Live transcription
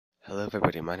Hello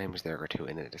everybody, my name is There2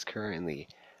 and it is currently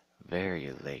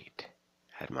very late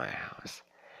at my house.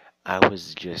 I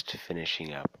was just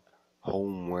finishing up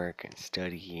homework and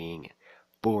studying and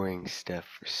boring stuff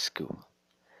for school.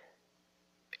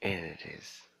 And it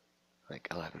is like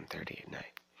 11:30 at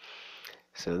night.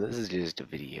 So this is just a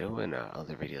video and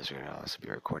other videos are going to also be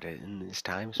recorded in this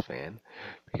time span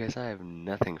because I have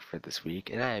nothing for this week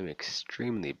and I am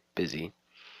extremely busy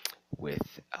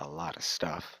with a lot of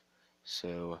stuff.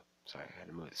 So, sorry, I had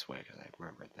to move this way because I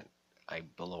remembered that I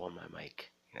blow on my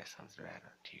mic and it sounds bad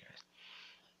to you guys.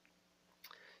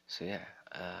 So yeah,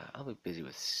 I'll be busy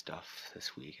with stuff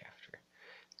this week after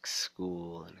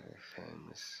school and other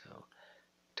things. So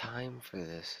time for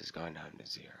this has gone down to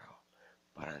 0.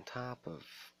 But on top of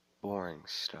boring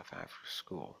stuff after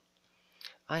school,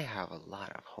 I have a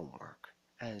lot of homework.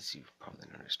 As you've probably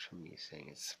noticed from me saying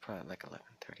it's probably like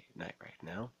 11:30 at night right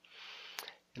now,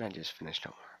 and I just finished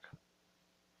homework.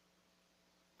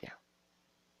 Yeah,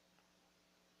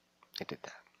 I did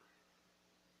that.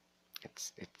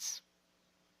 It's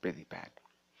really bad.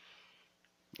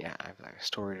 Yeah, I have like a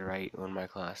story to write. One of my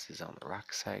classes on the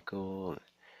rock cycle.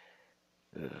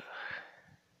 Ugh.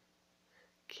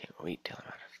 Can't wait till I'm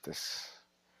out of this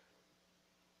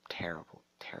terrible,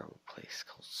 terrible place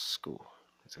called school.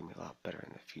 It's gonna be a lot better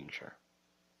in the future.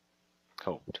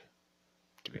 Hoped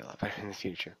to be a lot better in the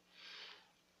future.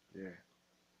 Yeah.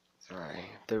 Sorry,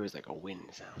 if there was like a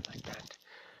wind sound like that,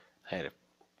 I had to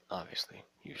obviously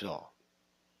use all.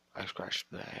 I scratched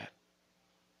the head.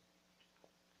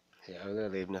 Yeah, I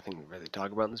literally have nothing to really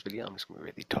talk about in this video. I'm just going to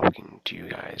be really talking to you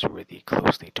guys really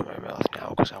closely to my mouth now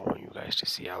because I want you guys to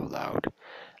see how loud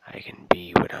I can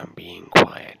be when I'm being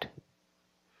quiet.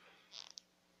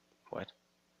 What?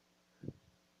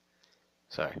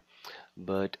 Sorry.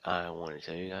 But I want to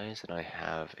tell you guys that I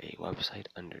have a website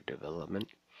under development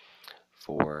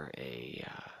for a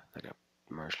like a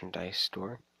merchandise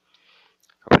store.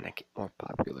 When I get more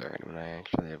popular and when I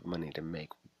actually have money to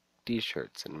make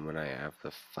t-shirts and when I have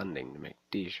the funding to make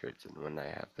t-shirts and when I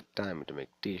have the time to make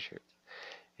t-shirts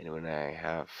and when I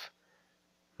have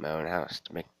my own house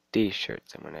to make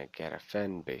t-shirts and when I get a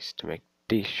fan base to make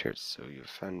t-shirts so your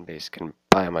fan base can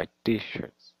buy my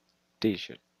t-shirts.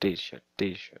 T-shirt, t-shirt,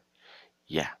 t-shirt.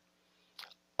 Yeah.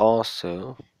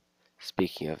 Also,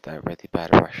 speaking of that really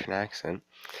bad Russian accent,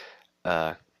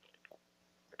 I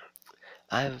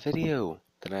have a video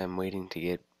that I'm waiting to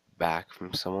get back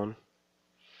from someone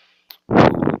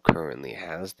who currently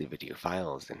has the video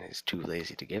files and is too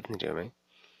lazy to give them to me.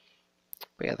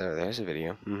 But yeah, there's a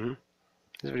video. There's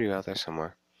a video out there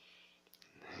somewhere.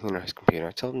 You know, his computer.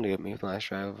 I told him to get me a flash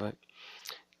drive, but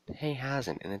he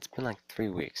hasn't, and it's been like 3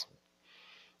 weeks.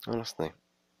 Honestly,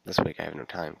 this week I have no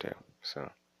time to,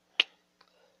 so.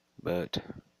 But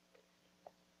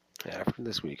after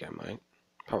this week, I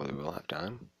probably will have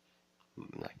time.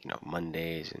 Like, you know,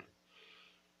 Mondays and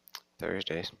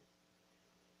Thursdays.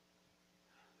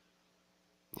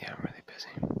 Yeah, I'm really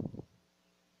busy.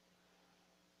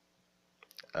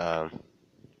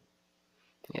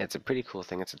 Yeah, it's a pretty cool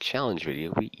thing. It's a challenge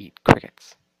video. We eat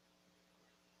crickets.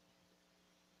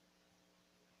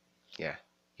 Yeah,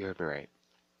 you heard me right.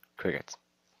 Crickets.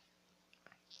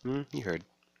 You heard.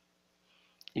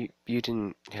 You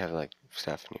didn't have, like,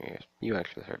 stuff in your ears. You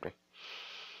actually heard me.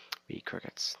 We eat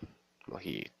crickets. Well,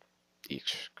 he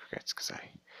eats crickets because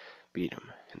I beat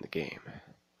him in the game.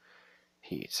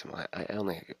 He eats them. I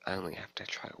only have to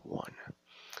try one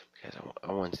because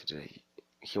I wanted to.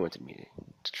 He wanted me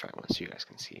to try one so you guys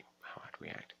can see how I'd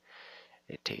react.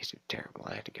 It tasted terrible.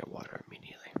 I had to get water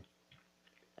immediately.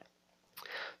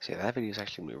 So yeah, that video is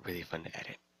actually gonna be really fun to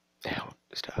edit. Out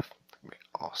stuff. It's gonna be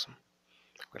awesome.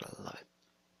 I'm gonna love it.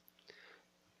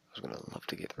 I was gonna love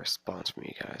to get the response from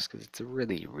you guys because it's a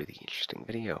really, really interesting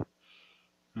video.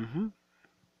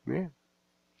 Yeah.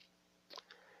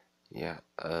 Yeah,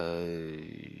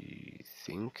 I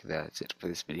think that's it for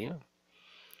this video.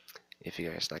 If you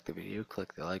guys like the video,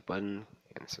 click the like button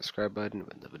and the subscribe button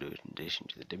with the video in addition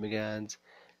to the demigods.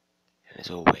 And as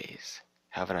always,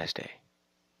 have a nice day.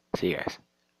 See you guys.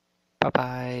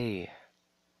 Bye-bye.